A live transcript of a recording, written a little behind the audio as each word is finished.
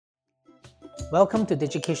Welcome to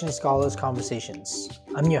Education Scholars Conversations.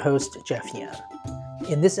 I'm your host, Jeff Yan.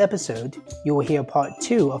 In this episode, you will hear part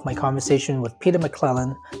 2 of my conversation with Peter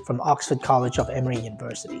McClellan from Oxford College of Emory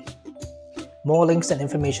University. More links and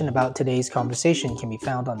information about today's conversation can be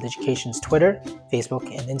found on Education's Twitter, Facebook,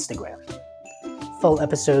 and Instagram. Full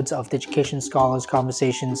episodes of Education Scholars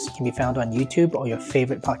Conversations can be found on YouTube or your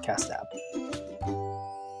favorite podcast app.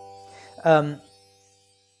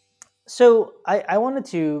 So I wanted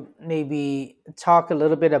to maybe talk a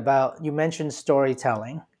little bit about, you mentioned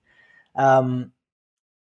storytelling. I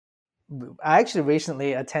actually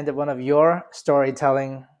recently attended one of your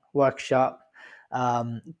storytelling workshop.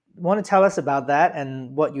 Want to tell us about that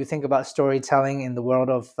and what you think about storytelling in the world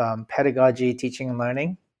of pedagogy, teaching, and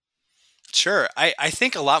learning? Sure. I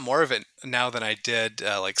think a lot more of it now than I did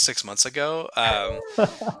like 6 months ago.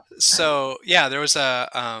 So yeah, there was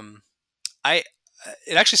I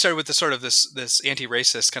it actually started with this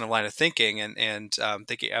anti-racist kind of line of thinking and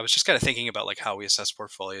thinking I was just kind of thinking about like how we assess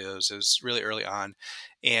portfolios. It was really early on,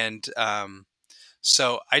 and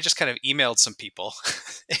so I just kind of emailed some people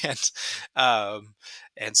and um,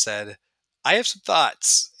 and said, I have some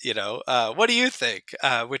thoughts. What do you think?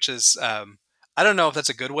 Which is I don't know if that's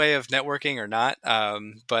a good way of networking or not,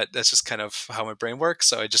 but that's just kind of how my brain works.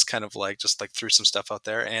 So I just kind of like threw some stuff out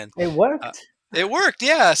there, and It uh, worked. it worked.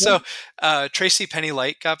 Yeah. So Tracy Penny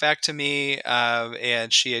Light got back to me,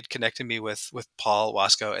 and she had connected me with Paul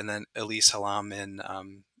Wasco and then Elise Halam in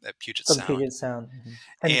at Puget From Sound, Puget Sound. Mhm.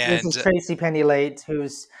 And this is and Tracy Penny Late,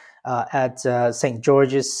 who's at St.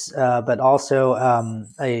 George's, but also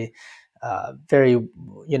a very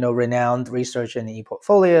renowned researcher in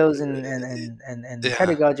e-portfolios and yeah.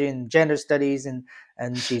 pedagogy and gender studies, and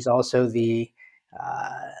she's also the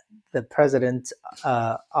president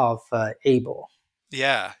of ABLE.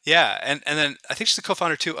 Yeah. And then I think she's the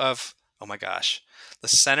co-founder too of, oh my gosh, the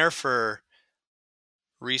Center for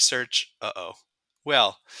Research.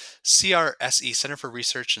 Well, CRSE, Center for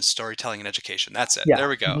Research and Storytelling and Education. That's it. Yeah. There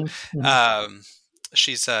we go. Mhm, mhm. Um,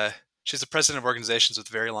 she's she's the president of organizations with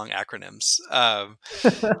very long acronyms. And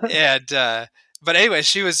but anyway,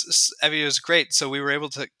 it was great. So we were able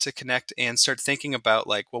to connect and start thinking about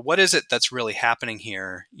like, well, what is it that's really happening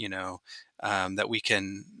here? That we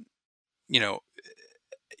can, you know,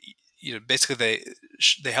 basically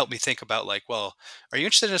they helped me think about like, well, are you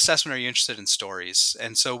interested in assessment, or are you interested in stories?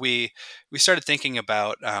 And so we started thinking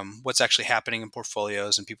about what's actually happening in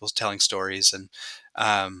portfolios and people telling stories, and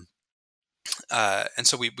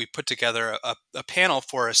so we put together a panel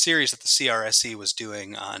for a series that the CRSE was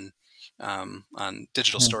doing on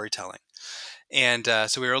digital Mhm. storytelling, and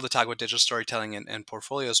so we were able to talk about digital storytelling and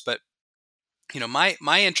portfolios. But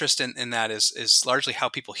my interest in that is largely how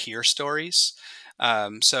people hear stories.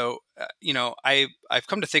 I've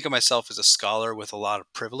come to think of myself as a scholar with a lot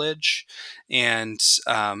of privilege, and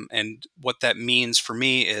what that means for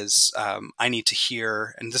me is I need to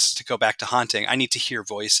hear, and this is to go back to haunting. I need to hear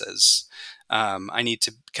voices. I need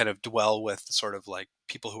to kind of dwell with sort of like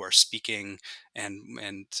people who are speaking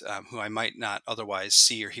and who I might not otherwise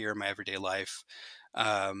see or hear in my everyday life.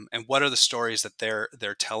 And what are the stories that they're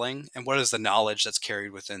telling, and what is the knowledge that's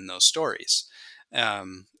carried within those stories.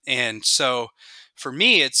 And so for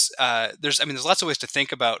me, it's there's lots of ways to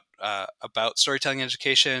think about storytelling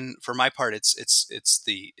education. For my part, it's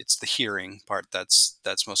the hearing part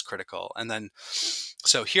that's most critical, and then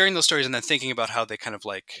so hearing those stories and then thinking about how they kind of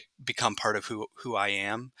like become part of who I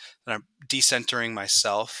am, and I'm decentering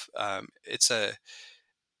myself. It's a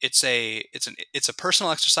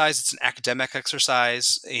personal exercise. It's an academic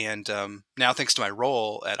exercise, and now thanks to my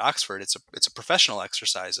role at Oxford, it's a professional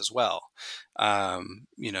exercise as well.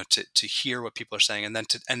 To hear what people are saying, and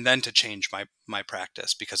then to change my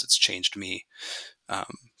practice because it's changed me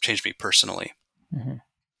personally. Mhm.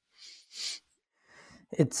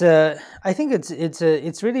 It's I think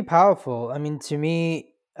it's really powerful. I mean, to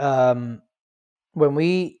me, when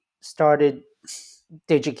we started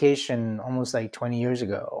education almost like 20 years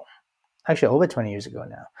ago, actually over 20 years ago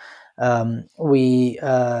now, we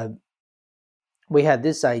had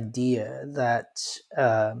this idea that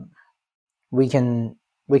we can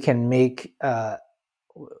make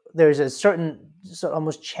there's a certain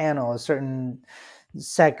almost channel, a certain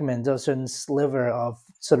segment, a certain sliver of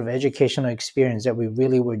sort of educational experience that we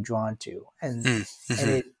really were drawn to, and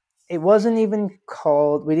Mm-hmm. it wasn't even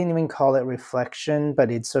called, we didn't even call it reflection, but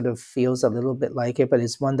it sort of feels a little bit like it, but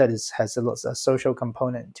it's one that has a social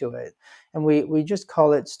component to it, and we just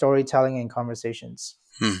call it storytelling and conversations.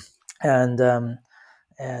 And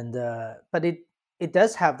but it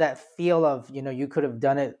does have that feel of, you could have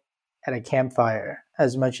done it at a campfire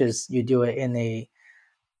as much as you do it in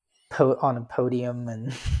on a podium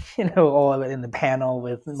and or in the panel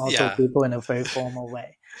with multiple Yeah. people in a very formal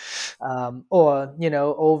way, or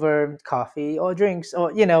over coffee or drinks,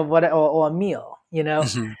 or or a meal.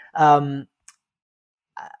 Hmm. Um,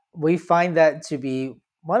 we find that to be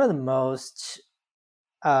one of the most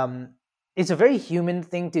it's a very human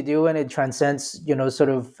thing to do, and it transcends sort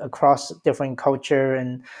of across different culture,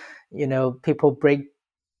 and people break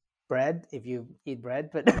bread if you eat bread,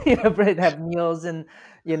 but bread have meals, and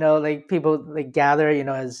like people like gather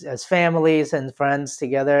as families and friends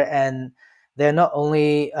together, and they're not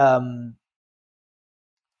only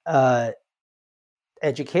uh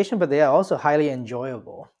education, but they are also highly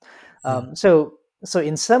enjoyable. So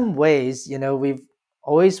in some ways, we've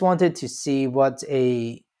always wanted to see what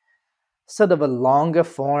a sort of a longer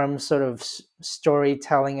form sort of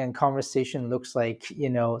storytelling and conversation looks like,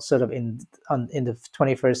 sort of in the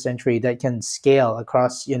 21st century, that can scale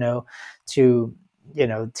across, to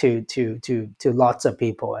to lots of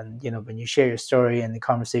people. And when you share your story, and the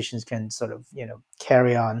conversations can sort of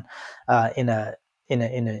carry on in a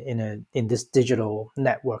in this digital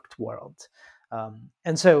networked world.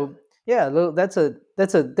 And so yeah, that's a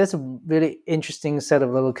really interesting set of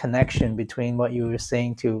little connection between what you were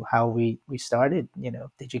saying to how we started, the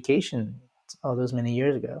education all those many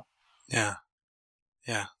years ago. Yeah.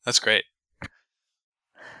 Yeah. That's great.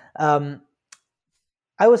 Um,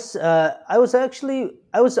 I was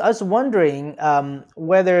wondering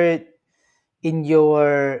whether in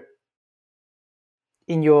your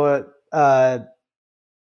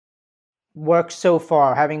work so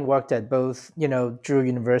far, having worked at both, Drew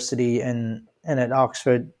University and at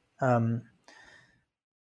Oxford, um,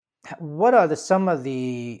 what are some of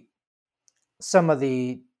the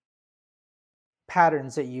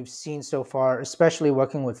patterns that you've seen so far, especially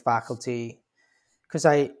working with faculty? Because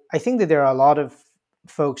I think that there are a lot of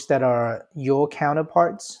folks that are your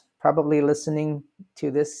counterparts probably listening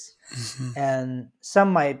to this, Hmm. and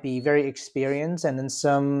some might be very experienced, and then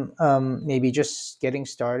some maybe just getting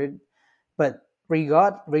started. But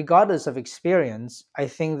regardless of experience, I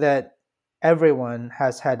think that everyone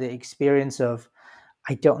has had the experience of,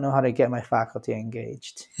 I don't know how to get my faculty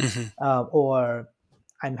engaged, Hmm. or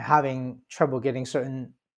I'm having trouble getting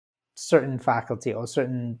certain faculty or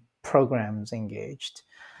certain programs engaged.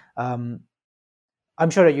 Um, I'm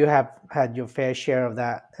sure that you have had your fair share of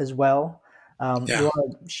that as well. You Yeah.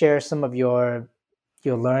 want to share some of your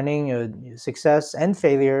learning, your success and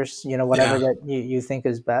failures, whatever Yeah. that you think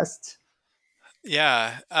is best.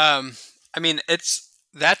 Yeah. I mean, that's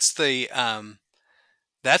the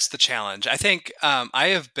challenge. I think I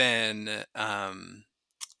have been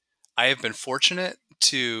fortunate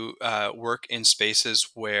to work in spaces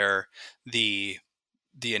where the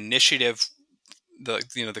the initiative, the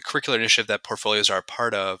curricular initiative that portfolios are a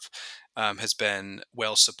part of, has been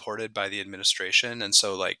well supported by the administration, and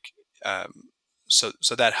so like so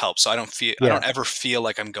that helps. So I Yeah. don't ever feel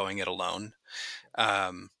like I'm going it alone.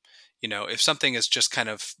 Um, if something is just kind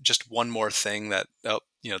of just one more thing that, oh,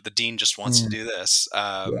 the dean just wants to Mm, do this,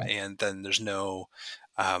 yeah. and then there's no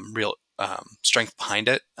real strength behind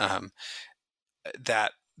it,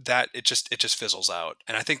 that it just fizzles out.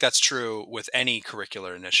 And I think that's true with any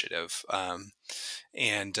curricular initiative.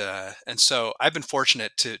 And so I've been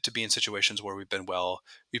fortunate to be in situations where we've been well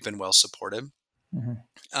supported. Mhm.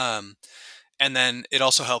 Um, and then it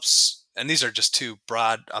also helps, and these are just two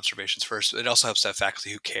broad observations. First, it also helps to have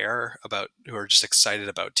faculty who are just excited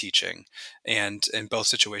about teaching. And in both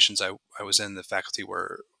situations I was in, the faculty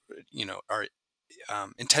were, are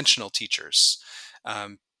intentional teachers,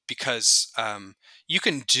 um, because you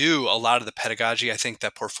can do a lot of the pedagogy I think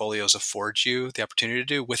that portfolios afford you the opportunity to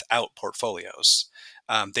do without portfolios.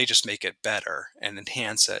 They just make it better and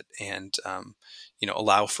enhance it, and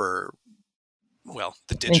allow for, well,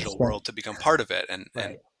 the digital Interesting. world to become part of it, and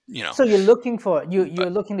Right. you know So you're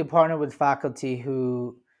but looking to partner with faculty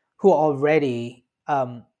who already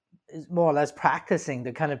is more or less practicing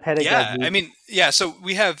the kind of yeah, I pedagogy. mean, yeah. So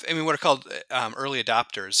we have, I mean, what are called early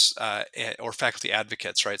adopters, or faculty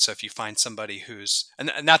advocates, right? So if you find somebody who's, and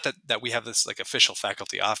not that we have this like official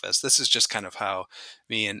faculty office. This is just kind of how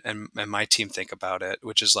me and my team think about it,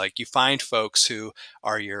 which is like you find folks who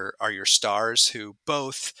are your stars, who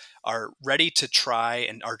both are ready to try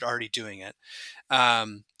and are already doing it,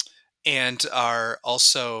 um, and are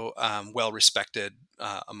also well respected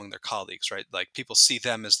among their colleagues, right? Like people see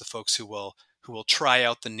them as the folks who will try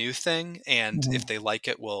out the new thing, and if Mhm. they like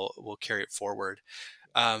it, will carry it forward.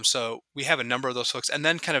 So we have a number of those folks, and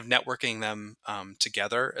then kind of networking them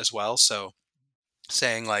together as well. So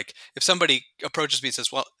saying like, if somebody approaches me and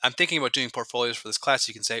says, "Well, I'm thinking about doing portfolios for this class,"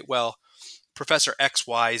 you can say, "Well, Professor X,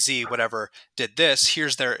 Y, Z, whatever did this.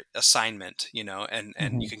 Here's their assignment,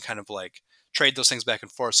 and you can kind of like trade those things back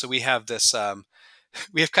and forth. So we have this,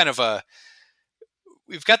 we have kind of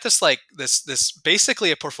we've got this like this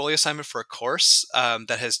basically a portfolio assignment for a course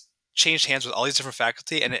that has changed hands with all these different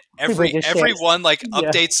faculty, and everyone like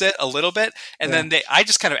updates it a little bit, and then I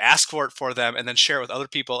just kind of ask for them and then share it with other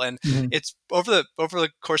people, and it's over the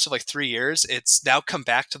course of like 3 years, it's now come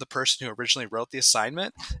back to the person who originally wrote the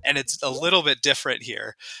assignment, and it's a little bit different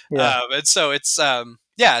here, and so it's so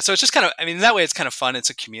it's just kind of, I mean, that way it's kind of fun. It's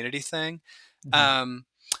a community thing.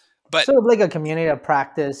 But sort of like a community of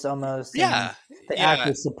practice almost. Yeah. The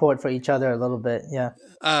active support for each other a little bit. Yeah.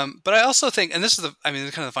 But I also think, and this is kind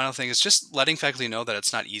of the final thing, is just letting faculty know that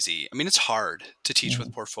it's not easy. I mean, it's hard to teach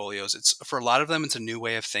with portfolios. It's, for a lot of them, it's a new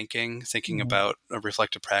way of thinking about a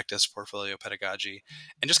reflective practice, portfolio pedagogy,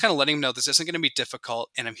 and just kind of letting them know this isn't going to be difficult,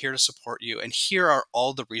 and I'm here to support you. And here are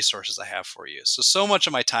all the resources I have for you. So much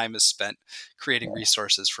of my time is spent creating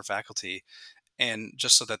resources for faculty, and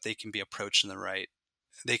just so that they can be approached in the right,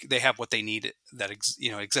 they have what they need that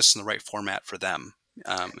exists in the right format for them.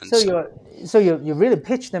 So you really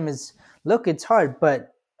pitch them as, look, it's hard,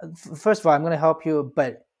 but first of all, I'm going to help you.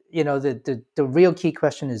 But the real key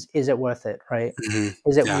question is it worth it, right? Mm-hmm.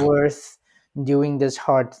 Is it worth doing this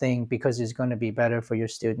hard thing because it's going to be better for your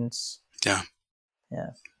students? Yeah.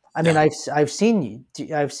 I mean, I feel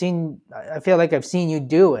like I've seen you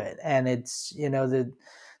do it, and it's the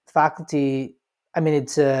faculty. I mean,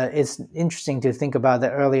 it's interesting to think about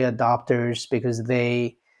the early adopters because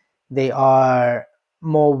they are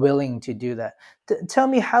more willing to do that. Tell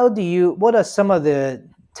me, what are some of the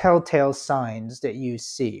telltale signs that you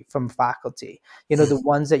see from faculty? The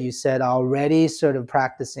ones that you said are already sort of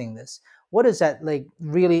practicing this. What is that like?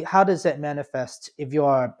 Really, how does that manifest if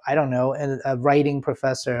you're, I don't know, a writing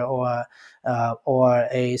professor or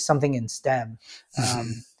a something in STEM?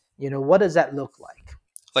 What does that look like?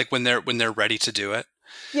 Like when they're ready to do it?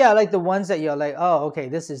 Yeah, like the ones that you're like, oh, okay,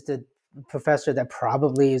 this is the professor that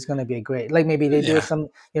probably is going to be a great, like maybe they do some,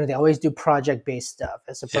 they always project-based stuff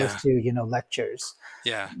as opposed to, lectures.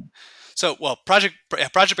 Yeah. So, well,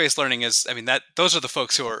 project-based learning is, I mean, those are the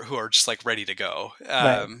folks who are just like ready to go,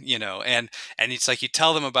 right. And it's like you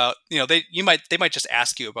tell them about, they might just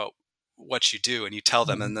ask you about what you do, and you tell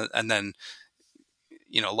them, and then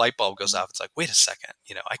a light bulb goes off. It's like, wait a second,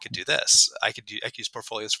 I could do this. I could use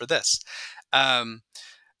portfolios for this.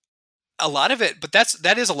 A lot of it, but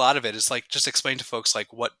that is a lot of it, is like just explain to folks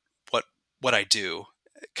like what I do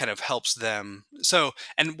kind of helps them. So,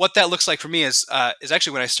 and what that looks like for me is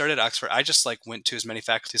actually when I started at Oxford, I just like went to as many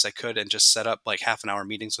faculty as I could and just set up like half an hour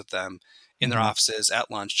meetings with them in their offices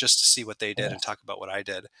at lunch just to see what they did and talk about what I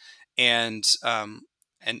did. And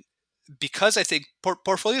because I think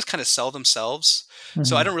portfolios kind of sell themselves,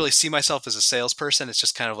 so I don't really see myself as a salesperson. It's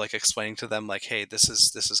just kind of like explaining to them like, hey, this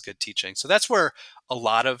is good teaching. So that's where a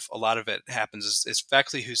lot of it happens is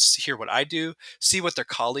faculty who hear what I do, see what their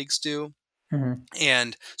colleagues do.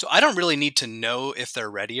 And so I don't really need to know if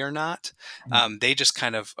they're ready or not. They just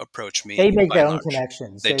kind of approach me. They make their own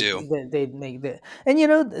connections. They do. They make the,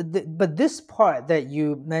 and but this part that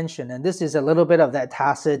you mentioned, and this is a little bit of that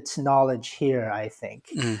tacit knowledge here, I think.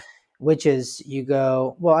 Which is you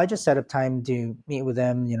go, well, I just set up time to meet with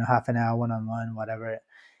them, half an hour, one-on-one, whatever.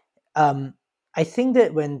 I think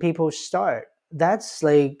that when people start, that's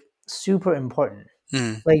like super important.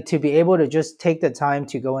 Like to be able to just take the time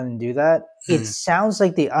to go in and do that. It sounds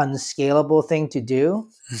like the unscalable thing to do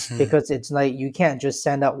because it's like you can't just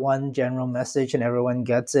send out one general message and everyone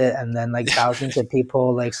gets it, and then like thousands of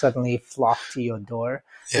people like suddenly flock to your door.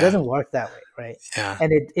 It doesn't work that way, right? Yeah.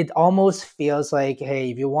 And it almost feels like,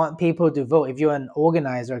 hey, if you want people to vote, if you're an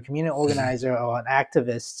organizer, a community organizer, or an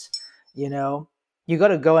activist, you got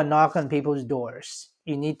to go and knock on people's doors.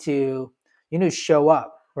 You need to show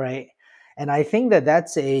up, right? And I think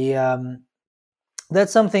that's something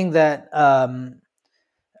that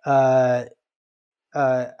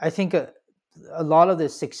I think a lot of the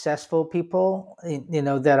successful people,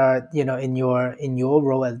 that are in your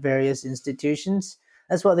role at various institutions,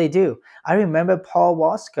 that's what they do. I remember Paul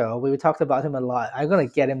Wasco. We talked about him a lot. I'm gonna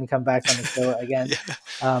get him to come back on the show again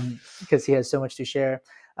because he has so much to share.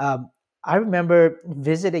 I remember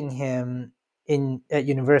visiting him at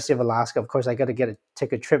University of Alaska. Of course, I got to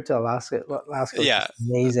take a trip to Alaska. Alaska was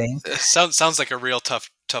amazing. Sounds like a real tough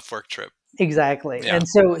work trip. Exactly. Yeah. And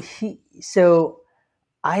so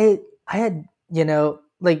I had,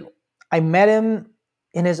 like I met him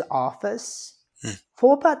in his office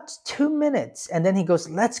for about 2 minutes, and then he goes,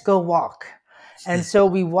 "Let's go walk." And so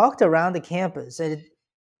we walked around the campus, and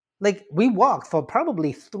we walked for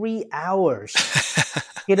probably 3 hours.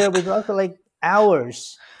 We walked for like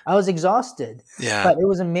hours. I was exhausted, Yeah. but it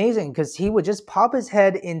was amazing because he would just pop his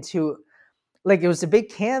head into, like, it was a big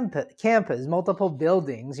campus, multiple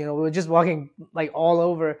buildings. We were just walking like all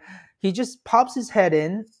over. He just pops his head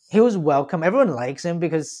in. He was welcome. Everyone likes him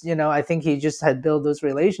because I think he just had built those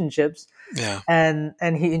relationships. Yeah. And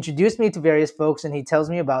he introduced me to various folks, and he tells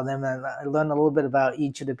me about them, and I learned a little bit about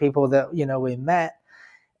each of the people that we met.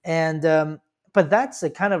 And but that's the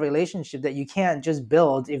kind of relationship that you can't just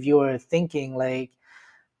build if you're thinking like,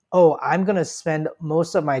 oh, I'm gonna spend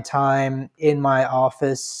most of my time in my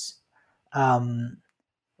office, um,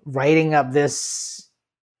 writing up this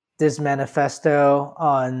manifesto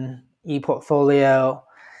on ePortfolio,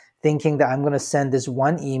 thinking that I'm going to send this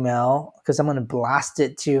one email because I'm going to blast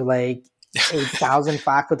it to like 8,000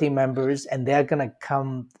 faculty members, and they're going to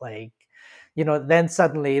come like, then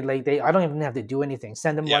suddenly like I don't even have to do anything.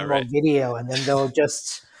 Send them Yeah. one more Right. video, and then they'll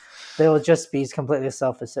just be completely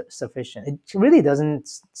self-sufficient. It really doesn't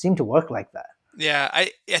seem to work like that. Yeah. I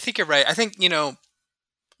think you're right. I think,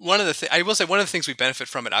 I will say one of the things we benefit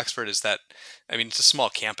from at Oxford is that, I mean, it's a small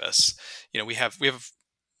campus. We have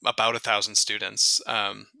about 1,000 students,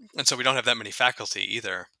 and so we don't have that many faculty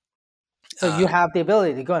either. So you have the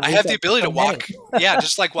ability to go and I reach have the out to ability so to walk, many.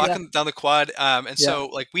 just like Yeah. walking down the quad, and Yeah. so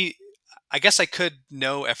like I guess I could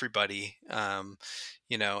know everybody, and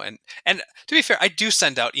to be fair, I do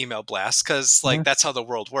send out email blasts because like Mhm. that's how the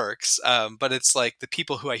world works. But it's like the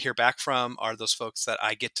people who I hear back from are those folks that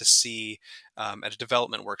I get to see at a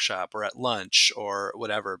development workshop or at lunch or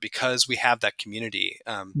whatever, because we have that community.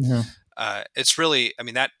 Mhm. It's really, I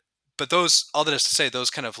mean, but all that is to say, those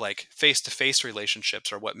kind of like face-to-face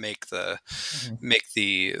relationships are what make the Mhm.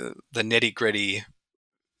 nitty gritty,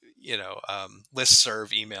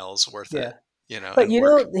 listserv emails worth Yeah. it, But and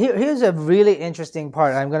work. here's a really interesting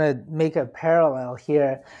part. I'm going to make a parallel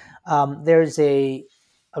here. There's a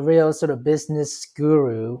real sort of business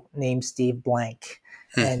guru named Steve Blank,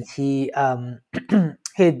 Hmm. and he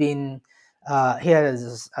he had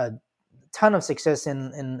a ton of success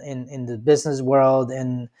in the business world,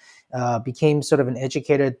 and became sort of an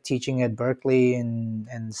educator teaching at Berkeley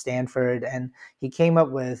and Stanford. And he came up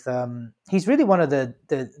with he's really one of the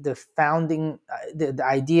founding the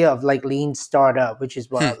idea of like lean startup, which is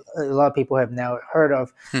Hmm. what a lot of people have now heard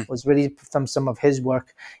of, Hmm. was really from some of his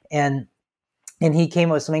work. And he came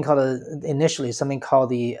up with something called initially something called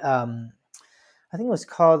the I think it was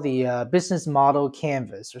called the business model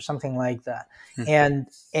canvas or something like that. Hmm.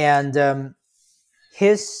 And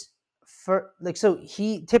his so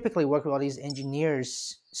he typically worked with all these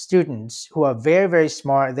engineers students who are very, very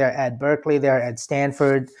smart. They're at Berkeley, they're at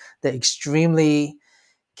Stanford, they're extremely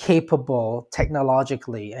capable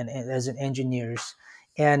technologically and as an engineers.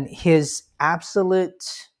 And his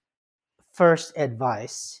absolute first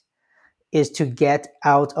advice is to get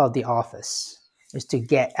out of the office, is to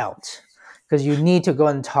get out, because you need to go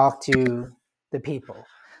and talk to the people.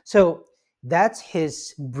 So that's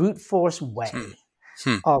his brute force Hmm. way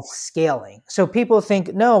Hmm. of scaling. So people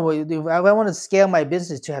think, no, I want to scale my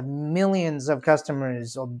business to have millions of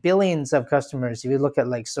customers or billions of customers. If you look at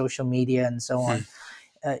like social media and so Hmm. on,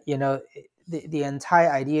 the entire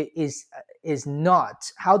idea is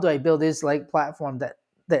not how do I build this like platform that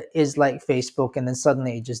is like Facebook, and then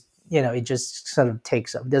suddenly it just sort of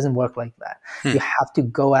takes up. It doesn't work like that. Hmm. You have to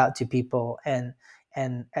go out to people, and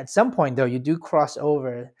at some point though you do cross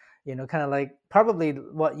over, kind of like probably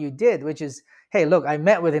what you did, which is, hey, look, I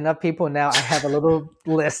met with enough people now. I have a little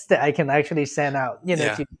list that I can actually send out,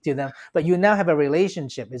 Yeah. to them. But you now have a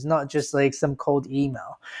relationship. It's not just like some cold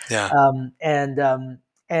email. Yeah.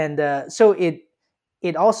 So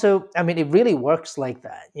it also, I mean, it really works like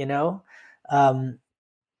that. Um,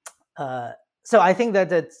 so I think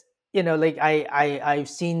that's, like I've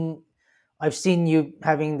seen you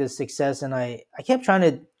having this success, and I kept try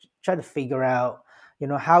to figure out,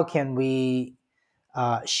 how can we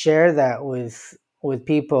share that with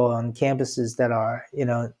people on campuses that are,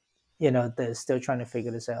 they're still trying to figure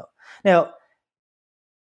this out. Now,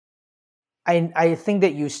 I think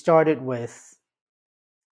that you started with,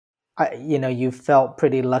 you felt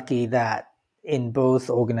pretty lucky that in both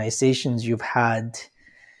organizations you've had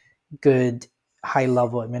good high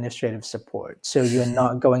level administrative support. So you're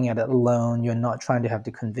not going at it alone. You're not trying to have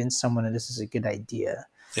to convince someone that this is a good idea.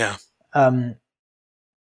 Yeah. Um,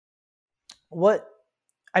 what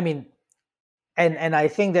I mean, and I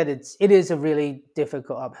think that it is a really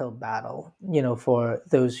difficult uphill battle, for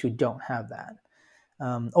those who don't have that.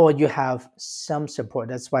 Or you have some support.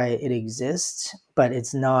 That's why it exists, but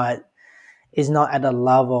it's not at a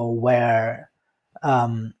level where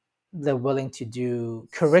they're willing to do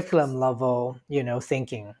curriculum level,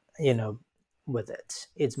 thinking, with it.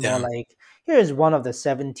 It's more Yeah. like, here's one of the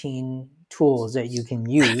 17 tools that you can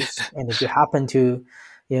use, and if you happen to,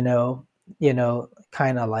 you know,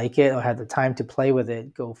 kind of like it or have the time to play with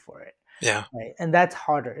it, go for it. Yeah. Right, and that's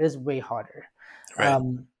harder. It is way harder. Right.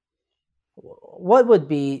 Um, what would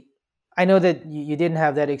be? I know that you didn't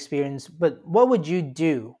have that experience, but what would you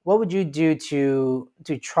do? What would you do to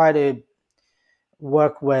try to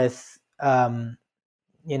work with, a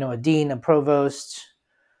dean, a provost,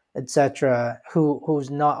 etc., who's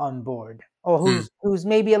not on board, or Hmm. who's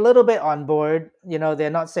maybe a little bit on board? They're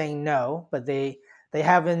not saying no, but they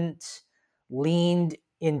haven't leaned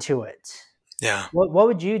into it. Yeah. What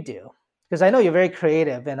would you do? Because I know you're very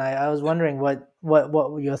creative, and I was wondering what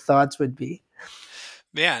your thoughts would be.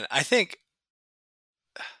 Man, I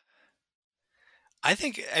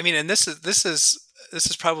mean, and this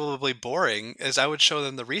is probably boring, as I would show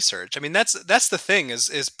them the research. I mean, that's the thing,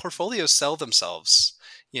 is portfolios sell themselves,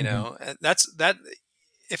 Hmm. and that's that.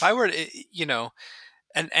 If I were to,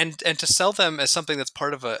 and to sell them as something that's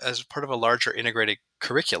part of a larger integrated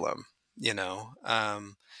curriculum,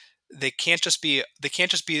 they can't just be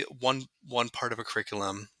one part of a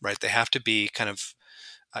curriculum, right? They have to be kind of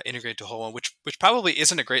integrate to a whole one, which probably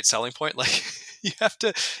isn't a great selling point. Like you have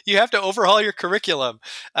to overhaul your curriculum,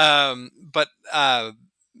 but and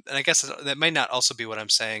I guess that might not also be what I'm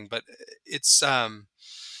saying, but it's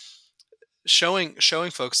showing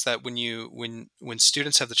folks that when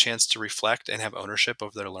students have the chance to reflect and have ownership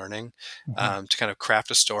over their learning, Hmm. to kind of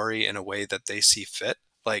craft a story in a way that they see fit,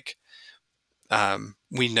 like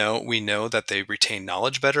we know that they retain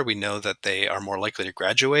knowledge better. We know that they are more likely to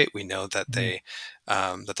graduate. We know that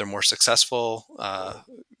Hmm. they're more successful,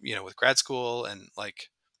 with grad school. And like,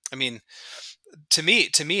 I mean, to me,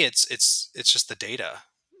 it's just the data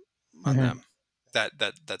on Hmm. them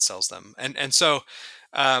that sells them. And so,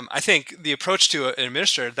 I think the approach to an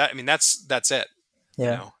administrator, that I mean, that's it.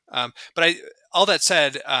 Yeah. But all that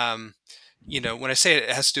said, when I say it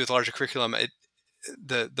has to do with larger curriculum,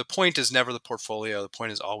 the point is never the portfolio. The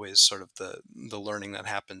point is always sort of the learning that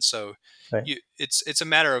happens. So Right. it's a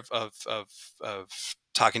matter of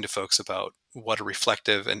talking to folks about what a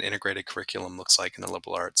reflective and integrated curriculum looks like in the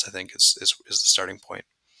liberal arts. I think is the starting point.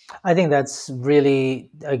 I think that's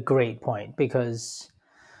really a great point because,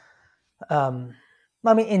 um,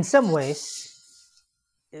 I mean, in some ways,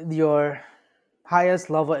 your highest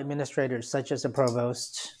level administrators, such as a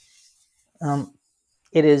provost, um,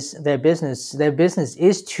 it is their business. Their business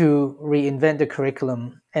is to reinvent the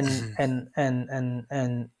curriculum and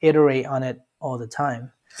Mhm. iterate on it all the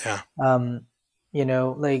time. Yeah, Um,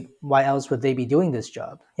 like, why else would they be doing this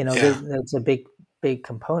job? yeah, That's a big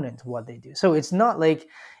component to what they do. So it's not like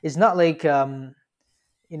I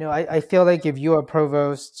feel like if you're a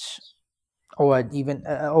provost or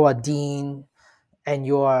a dean and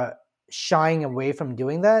you're shying away from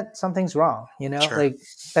doing that, something's wrong. sure, Like,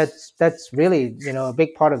 that's really a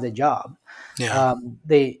big part of the job. yeah.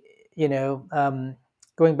 They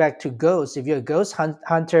going back to ghosts, if you're a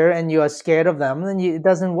hunter and you are scared of them, then it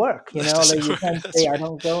doesn't work. That Like, doesn't you work. can't say, That's I right.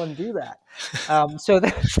 don't go and do that. So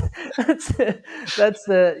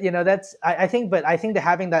I think, but I think that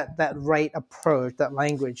having that right approach, that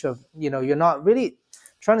language of, you're not really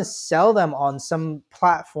trying to sell them on some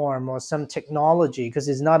platform or some technology, because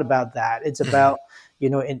it's not about that. It's Mhm. about,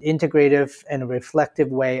 an integrative and a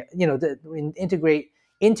reflective way,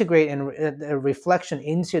 integrate and a reflection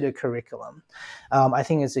into the curriculum. I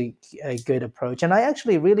think is a good approach, and I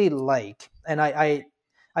actually really like, and I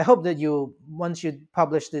hope that you, once you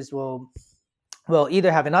publish this, will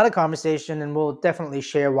either have another conversation, and we'll definitely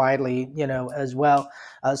share widely, as well,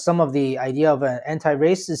 some of the idea of an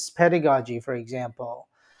anti-racist pedagogy, for example.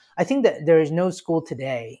 I think that there is no school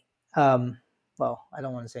today. Um, well, I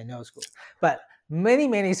don't want to say no school, but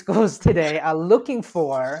many schools today are looking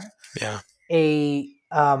for Yeah, a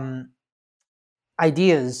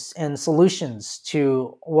ideas and solutions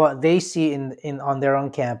to what they see in on their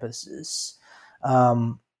own campuses,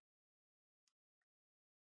 um,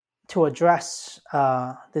 to address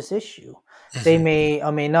this issue. They hmm, may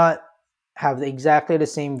or may not have exactly the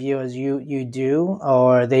same view as you do,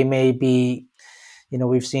 or they may be.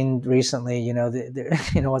 We've seen recently.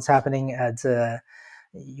 What's happening at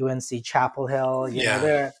UNC Chapel Hill.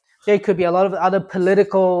 yeah, There could be a lot of other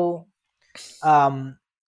political, um,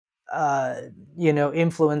 uh,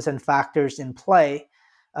 influence and factors in play.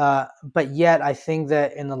 But yet, I think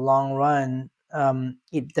that in the long run,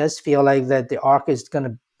 it does feel like that the arc is going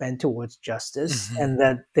to bend towards justice, hmm, and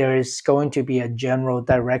that there is going to be a general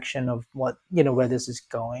direction of what where this is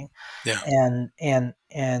going, yeah, and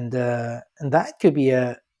that could be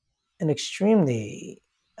an extremely,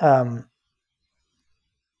 um,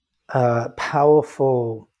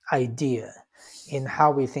 powerful idea in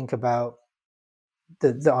how we think about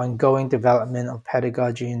the ongoing development of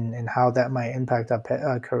pedagogy and how that might impact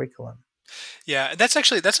our curriculum. Yeah,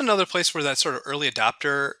 that's another place where that sort of early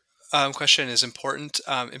adopter question is important,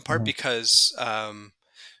 in part because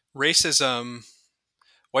racism,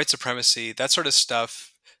 white supremacy, that sort of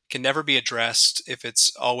stuff can never be addressed if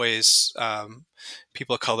it's always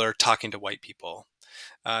people of color talking to white people.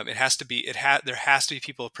 It has to be. There has to be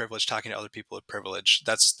people of privilege talking to other people of privilege.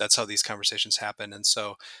 That's how these conversations happen. And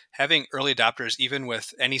so, having early adopters, even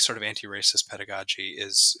with any sort of anti-racist pedagogy,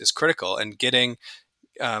 is critical. And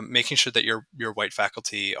making sure that your white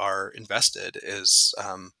faculty are invested is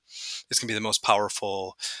going to be the most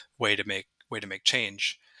powerful way to make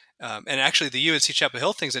change. And actually, the UNC Chapel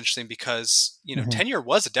Hill thing is interesting because tenure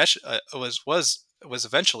was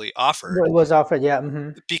eventually offered. It was offered, yeah.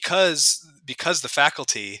 Because the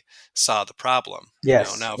faculty saw the problem.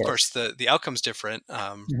 Yes. Now, of course, the outcome's different,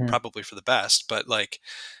 probably for the best, but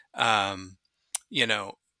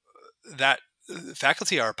that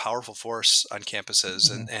faculty are a powerful force on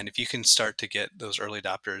campuses, and if you can start to get those early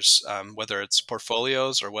adopters, whether it's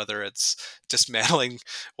portfolios or whether it's dismantling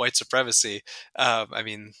white supremacy, that's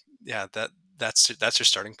your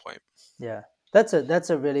starting point. Yeah, that's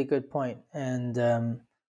a really good point, and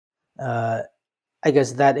I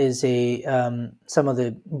guess that is some of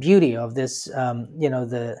the beauty of this,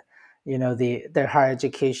 the higher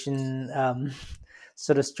education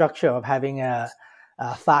sort of structure of having a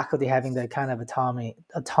faculty having the kind of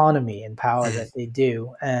autonomy and power that they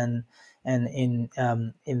do, and in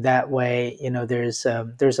that way, there's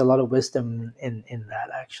a lot of wisdom in that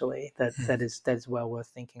actually that is well worth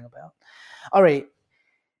thinking about. All right,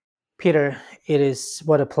 Peter, it is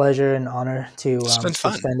what a pleasure and honor to spend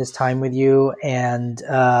this time with you, and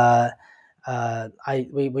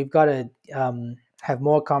we've got to have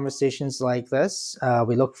more conversations like this.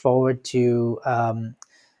 We look forward to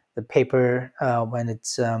the paper when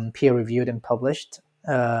it's peer reviewed and published.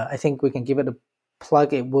 I think we can give it a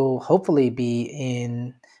plug. It will hopefully be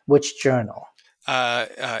in which journal?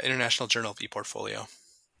 International Journal of ePortfolio.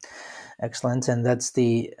 Excellent, and that's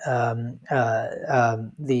the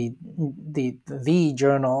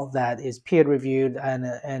journal that is peer reviewed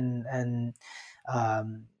and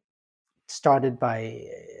started by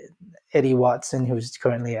Eddie Watson, who's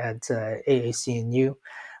currently at AAC&U.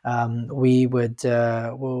 We would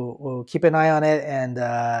we'll keep an eye on it, and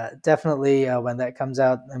definitely when that comes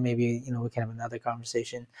out, maybe we can have another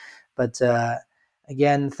conversation. But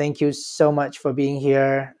again, thank you so much for being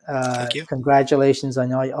here. Thank you. Congratulations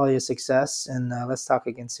on all your success, and let's talk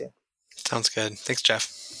again soon. Sounds good. Thanks,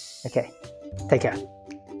 Jeff. Okay. Take care.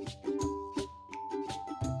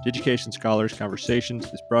 Digication Scholars Conversations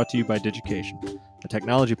is brought to you by Digication, a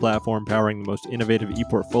technology platform powering the most innovative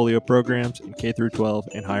ePortfolio programs in K-12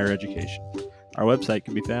 and higher education. Our website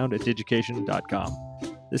can be found at digication.com.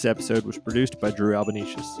 This episode was produced by Drew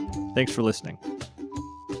Albanesius. Thanks for listening.